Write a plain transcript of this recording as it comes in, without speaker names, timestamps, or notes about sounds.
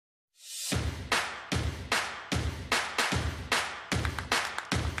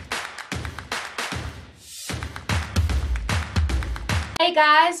Hey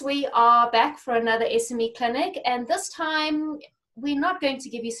guys, we are back for another Smme clinic, and this time we're not going to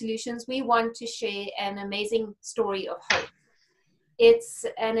give you solutions. We want to share an amazing story of hope. It's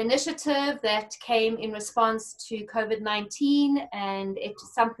an initiative that came in response to COVID-19, and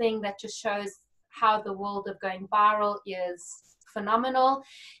it's something that just shows how the world of going viral is phenomenal,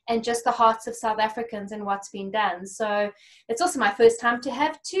 and just the hearts of South Africans and what's been done. So it's also my first time to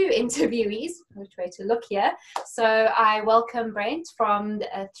have two interviewees. Which way to look here? So I welcome Brent from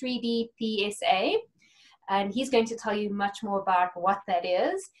 3D PSA, and he's going to tell you much more about what that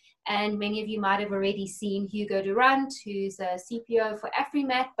is. And many of you might have already seen Hugo Durant, who's a CPO for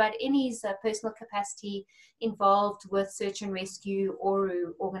AfriMat, but in his personal capacity involved with Search and Rescue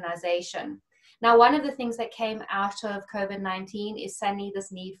ORU organization. Now, one of the things that came out of COVID-19 is suddenly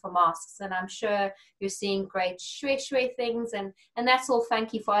this need for masks. And I'm sure you're seeing great shwe things, and that's all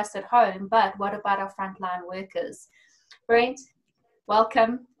funky for us at home. But what about our frontline workers? Brent,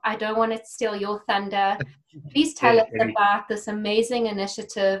 welcome. I don't want to steal your thunder. Please tell us about this amazing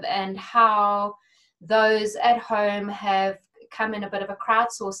initiative and how those at home have come in a bit of a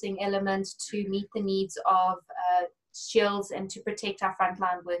crowdsourcing element to meet the needs of shields and to protect our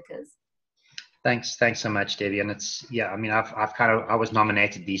frontline workers. Thanks so much, Debbie. And I was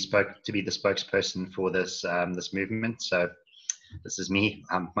nominated to be the spokesperson for this this movement. So this is me.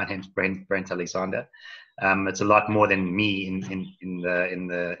 My name's Brent Alexander. It's a lot more than me in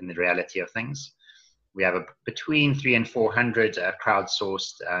the reality of things. We have between 300 and 400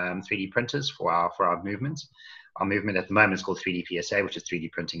 crowdsourced 3D printers for our movement. Our movement at the moment is called 3D PSA, which is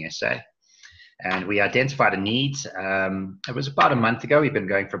 3D Printing SA. And we identified a need. It was about a month ago. We've been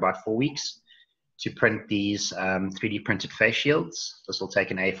going for about 4 weeks to print these 3D printed face shields. This will take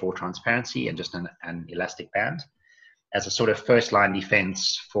an A4 transparency and just an elastic band as a sort of first line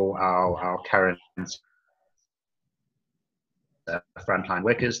defense for our current frontline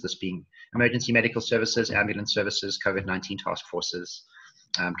workers, this being emergency medical services, ambulance services, COVID-19 task forces,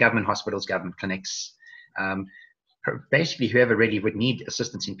 government hospitals, government clinics, basically whoever really would need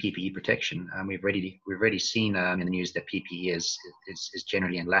assistance in PPE protection. We've already seen in the news that PPE is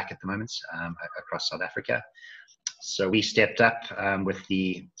generally in lack at the moment across South Africa. So we stepped up with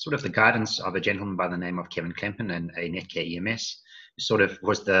the guidance of a gentleman by the name of Kevin Klempen and a Netcare EMS, who sort of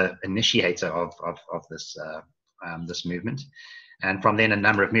was the initiator of this movement. And from then, a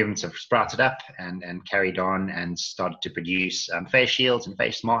number of movements have sprouted up and carried on and started to produce face shields and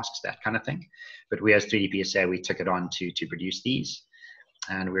face masks, that kind of thing. But we as 3D PSA, we took it on to produce these.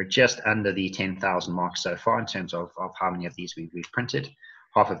 And we're just under the 10,000 mark so far in terms of how many of these we've printed.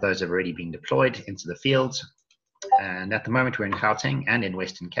 Half of those have already been deployed into the fields. And at the moment, we're in Gauteng and in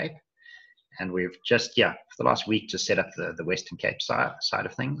Western Cape. And we've just, for the last week, just set up the Western Cape side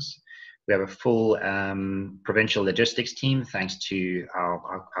of things. We have a full provincial logistics team, thanks to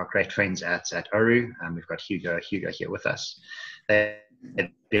our great friends at ORU. We've got Hugo here with us. They've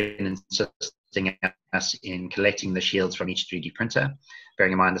been insisting us in collecting the shields from each 3D printer.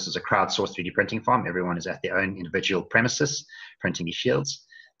 Bearing in mind, this is a crowdsourced 3D printing farm. Everyone is at their own individual premises printing these shields.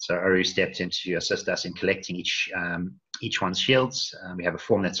 So ORU stepped in to assist us in collecting each one's shields. We have a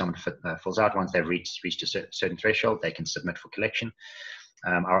form that someone fills out. Once they've reached a certain threshold, they can submit for collection.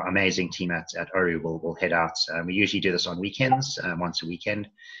 Our amazing team at ORU will head out. We usually do this on weekends, once a weekend,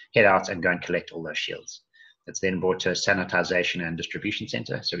 head out and go and collect all those shields. It's then brought to a sanitization and distribution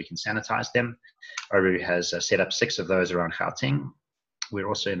center so we can sanitize them. ORU has set up 6 of those around Gauteng. We're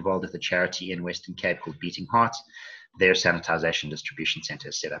also involved with a charity in Western Cape called Beating Heart. Their sanitization distribution center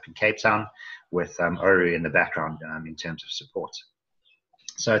is set up in Cape Town with ORU in the background in terms of support.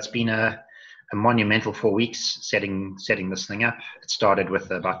 So it's been a monumental 4 weeks setting this thing up. It started with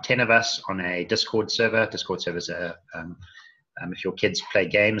about 10 of us on a Discord server. Discord server is if your kids play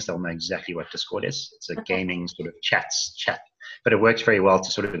games, they'll know exactly what Discord is. It's a gaming sort of chat, but it works very well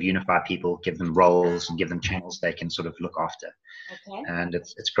to sort of unify people, give them roles and give them channels they can sort of look after. Okay. And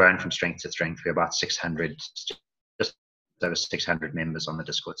it's grown from strength to strength. We're about 600, just over 600 members on the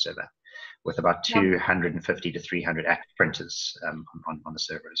Discord server, with about 250 to 300 active printers on the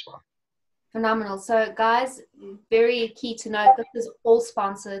server as well. Phenomenal. So guys, very key to note, this is all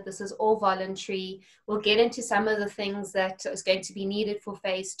sponsored, this is all voluntary. We'll get into some of the things that is going to be needed for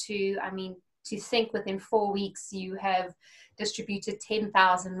phase 2. I mean, to think within 4 weeks you have distributed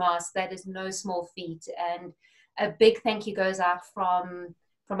 10,000 masks, that is no small feat. And a big thank you goes out from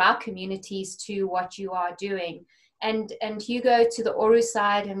our communities to what you are doing. And Hugo, to the ORU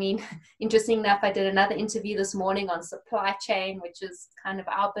side, I mean, interesting enough, I did another interview this morning on supply chain, which is kind of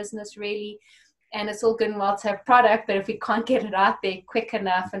our business really. And it's all good and well to have product, but if we can't get it out there quick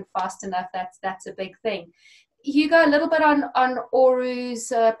enough and fast enough, that's a big thing. Hugo, a little bit on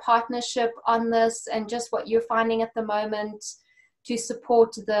Oru's partnership on this and just what you're finding at the moment to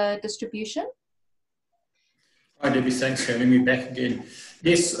support the distribution. Hi Debbie, thanks for having me back again.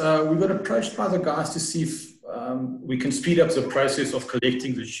 Yes, we got approached by the guys to see if we can speed up the process of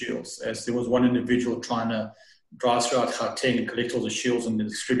collecting the shields, as there was one individual trying to drive throughout Gauteng and collect all the shields and then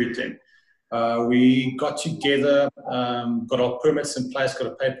distribute them. We got together, got our permits in place, got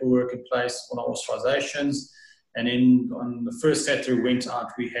our paperwork in place on our authorizations, and then on the first Saturday we went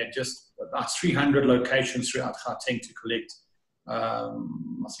out, we had just about 300 locations throughout Gauteng to collect. I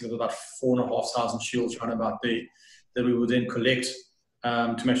think it was about 4,500 shields around about there that we would then collect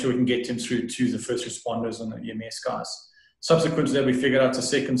to make sure we can get them through to the first responders and the EMS guys. Subsequent to that, we figured out the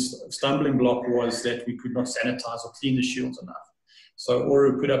second stumbling block was that we could not sanitize or clean the shields enough. So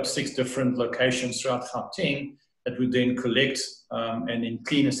Oru put up 6 different locations throughout Gauteng that would then collect and then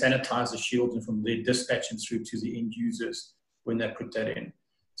clean and sanitize the shields, and from there dispatch them through to the end users when they put that in.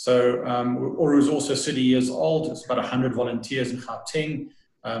 So Oru is also 30 years old. It's about 100 volunteers in Gauteng,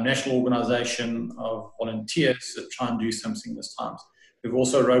 national organization of volunteers that try and do something this time. We've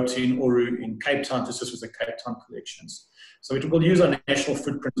also roped in Oru in Cape Town to assist with the Cape Town collections. So we will use our national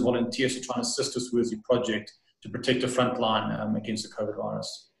footprint as volunteers to try and assist us with the project to protect the front line against the COVID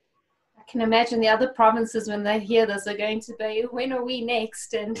virus. I can imagine the other provinces, when they hear this, are going to be, when are we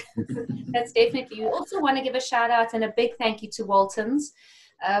next? And that's definitely. We also want to give a shout out and a big thank you to Waltons.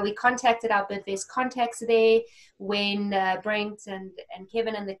 We contacted our Bidvest contacts there when Brent and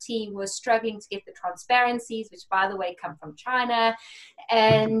Kevin and the team were struggling to get the transparencies, which by the way come from China,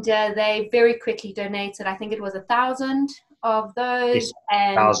 and they very quickly donated, I think it was 1,000 of those. Yes,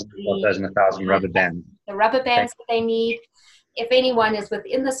 and 1,000 rubber bands. The rubber bands that they need. If anyone is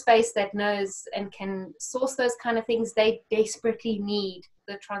within the space that knows and can source those kind of things, they desperately need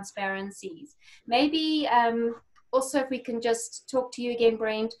the transparencies. Maybe also if we can just talk to you again,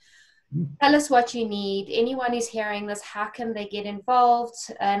 Brent, tell us what you need. Anyone who's hearing this, how can they get involved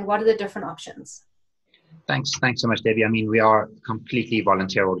and what are the different options? Thanks so much, Debbie. I mean, we are a completely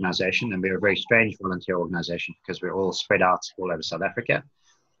volunteer organization, and we're a very strange volunteer organization because we're all spread out all over South Africa.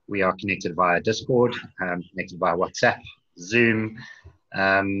 We are connected via Discord, connected via WhatsApp, Zoom,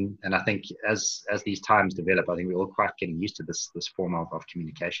 and I think as these times develop, I think we're all quite getting used to this form of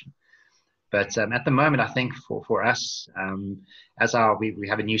communication. But at the moment, I think for us, we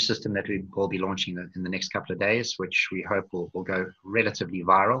have a new system that we will be launching in the next couple of days, which we hope will go relatively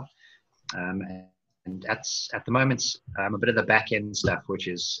viral. And at the moment, a bit of the back end stuff, which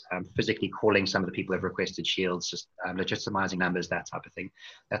is physically calling some of the people who have requested shields, just legitimizing numbers, that type of thing.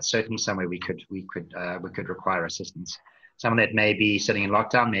 That's certainly somewhere we could require assistance. Someone that may be sitting in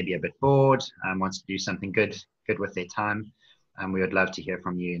lockdown, maybe a bit bored, wants to do something good with their time. We would love to hear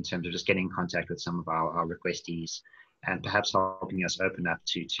from you in terms of just getting in contact with some of our requestees and perhaps helping us open up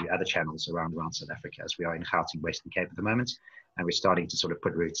to other channels around South Africa, as we are in Gauteng, Western Cape at the moment, and we're starting to sort of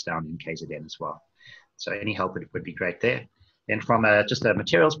put roots down in KZN as well. So any help would be great there. Then from just a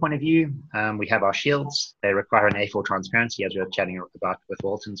materials point of view, we have our shields. They require an A4 transparency, as we were chatting about with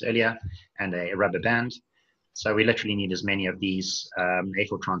Waltons earlier, and a rubber band. So we literally need as many of these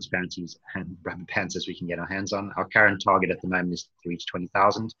A4 transparencies and rubber bands as we can get our hands on. Our current target at the moment is to reach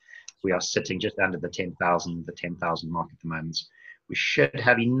 20,000. We are sitting just under the 10,000 mark at the moment. We should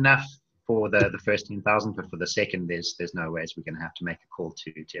have enough for the first 10,000, but for the second, there's no ways. We're going to have to make a call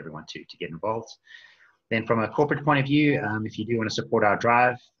to everyone to get involved. Then from a corporate point of view, if you do want to support our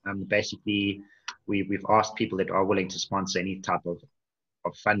drive, basically we've asked people that are willing to sponsor any type of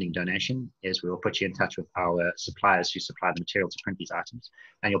funding donation, is we will put you in touch with our suppliers who supply the material to print these items,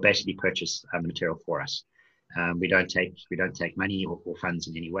 and you'll basically purchase the material for us. We don't take money or funds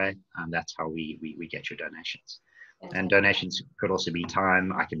in any way. That's how we get your donations. And donations could also be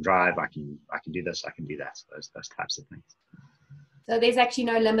time. I can drive. I can do this. I can do that. Those types of things. So there's actually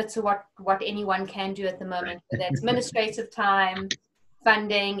no limit to what anyone can do at the moment. So that's administrative time,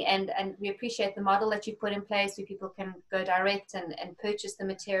 funding, and we appreciate the model that you put in place where people can go direct and purchase the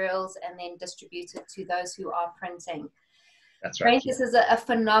materials and then distribute it to those who are printing. That's right. This is a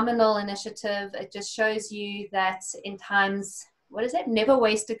phenomenal initiative. It just shows you that in times, what is it? Never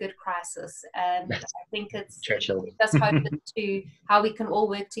waste a good crisis. And I think it's Churchill. just hope to how we can all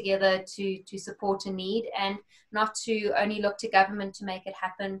work together to support a need and not to only look to government to make it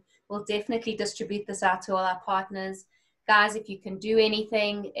happen. We'll definitely distribute this out to all our partners. Guys, if you can do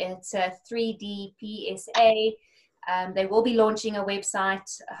anything, it's a 3D PSA. They will be launching a website.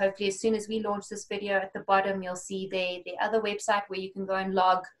 Hopefully, as soon as we launch this video, at the bottom, you'll see the other website where you can go and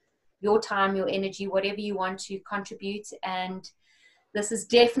log your time, your energy, whatever you want to contribute. And this is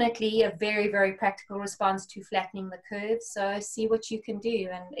definitely a very, very practical response to flattening the curve. So see what you can do.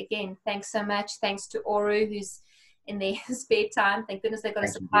 And again, thanks so much. Thanks to Oru, who's in their spare time. Thank goodness they've got a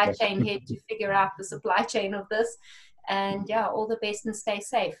supply chain head to figure out the supply chain of this. And yeah, all the best and stay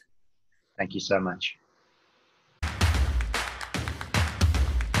safe. Thank you so much.